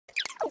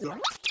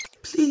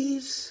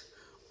Please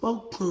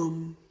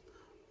welcome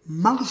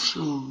Mouser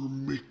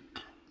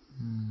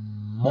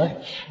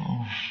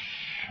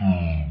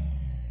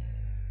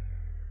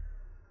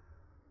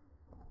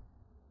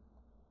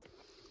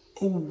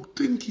Oh,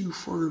 thank you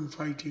for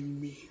inviting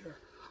me here.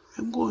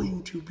 I'm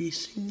going to be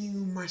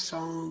singing my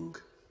song.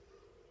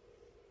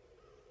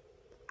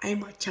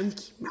 I'm a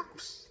chunky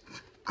mouse.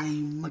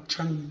 I'm a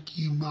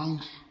chunky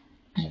mouse.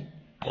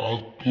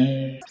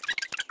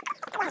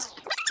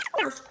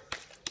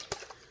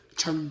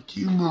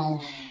 Chunky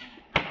mouse.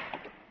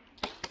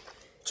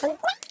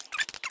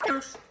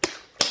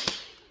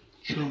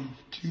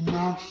 Chunky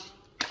mouse.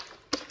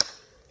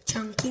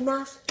 Chunky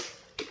mouse.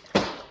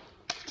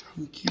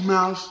 Chunky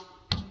mouse.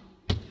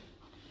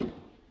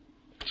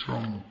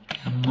 Chunky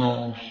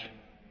mouse.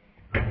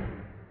 I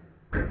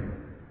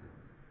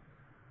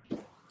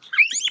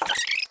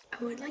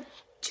would like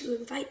to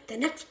invite the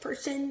next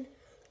person,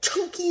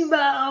 Chunky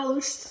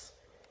Mouse.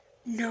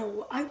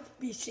 No, I will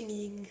be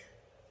singing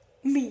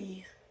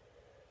me,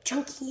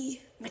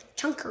 Chunky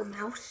McChunker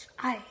Mouse.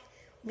 I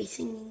will be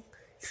singing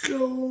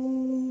slow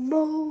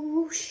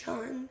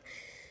motion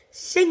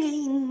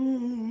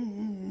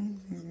singing.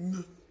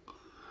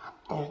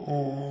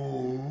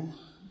 Oh,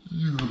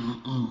 yeah.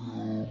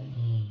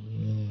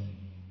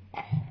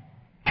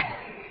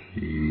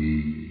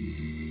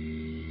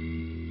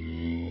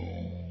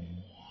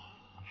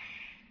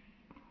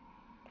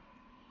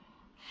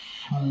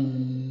 So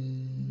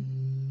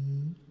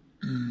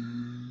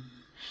is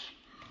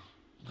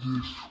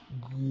this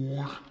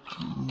water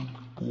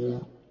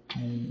bottle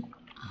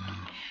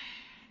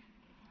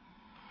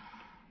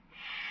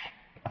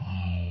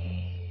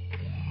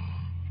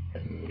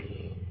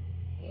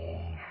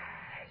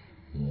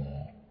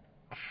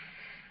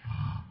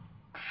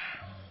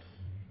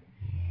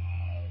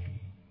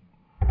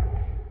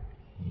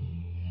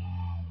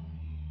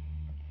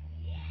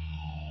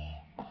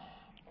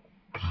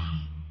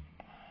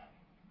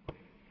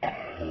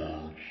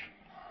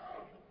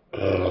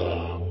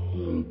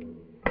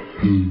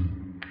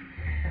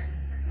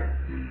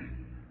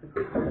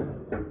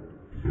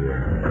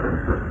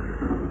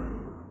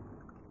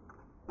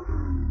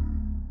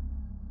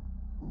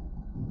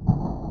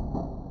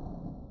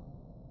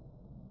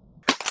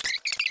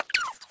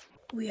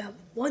We have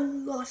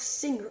one lost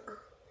singer.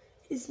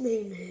 His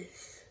name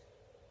is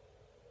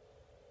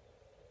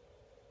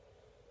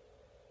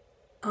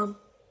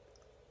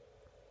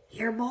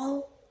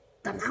Hairball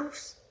the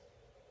Mouse.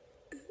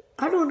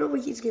 I don't know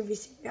what he's gonna be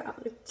singing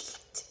about.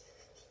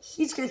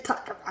 He's gonna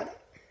talk about it.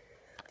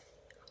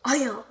 I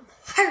am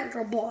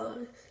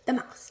Hairball the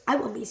Mouse. I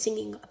will be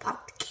singing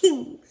about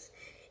kings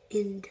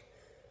and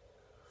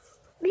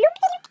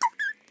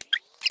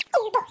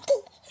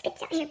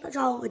Hairballs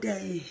all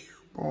day.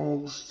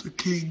 Hairballs the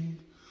king.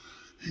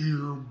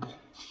 Hairballs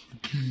the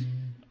king.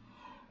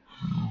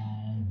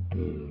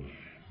 Hairballs.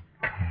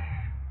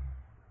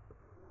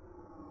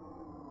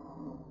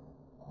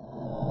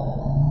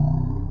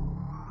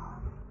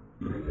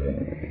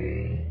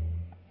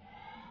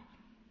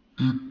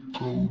 It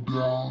go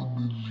down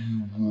as you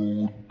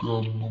roll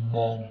down the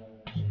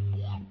mountain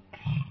with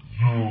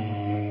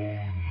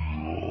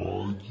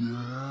it.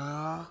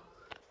 Yeah.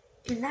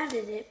 And that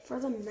is it for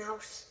the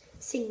mouse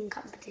singing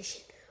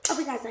competition. Hope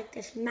you guys like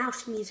this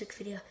mouse music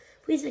video.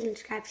 Please like and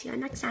subscribe. See you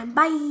next time.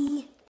 Bye!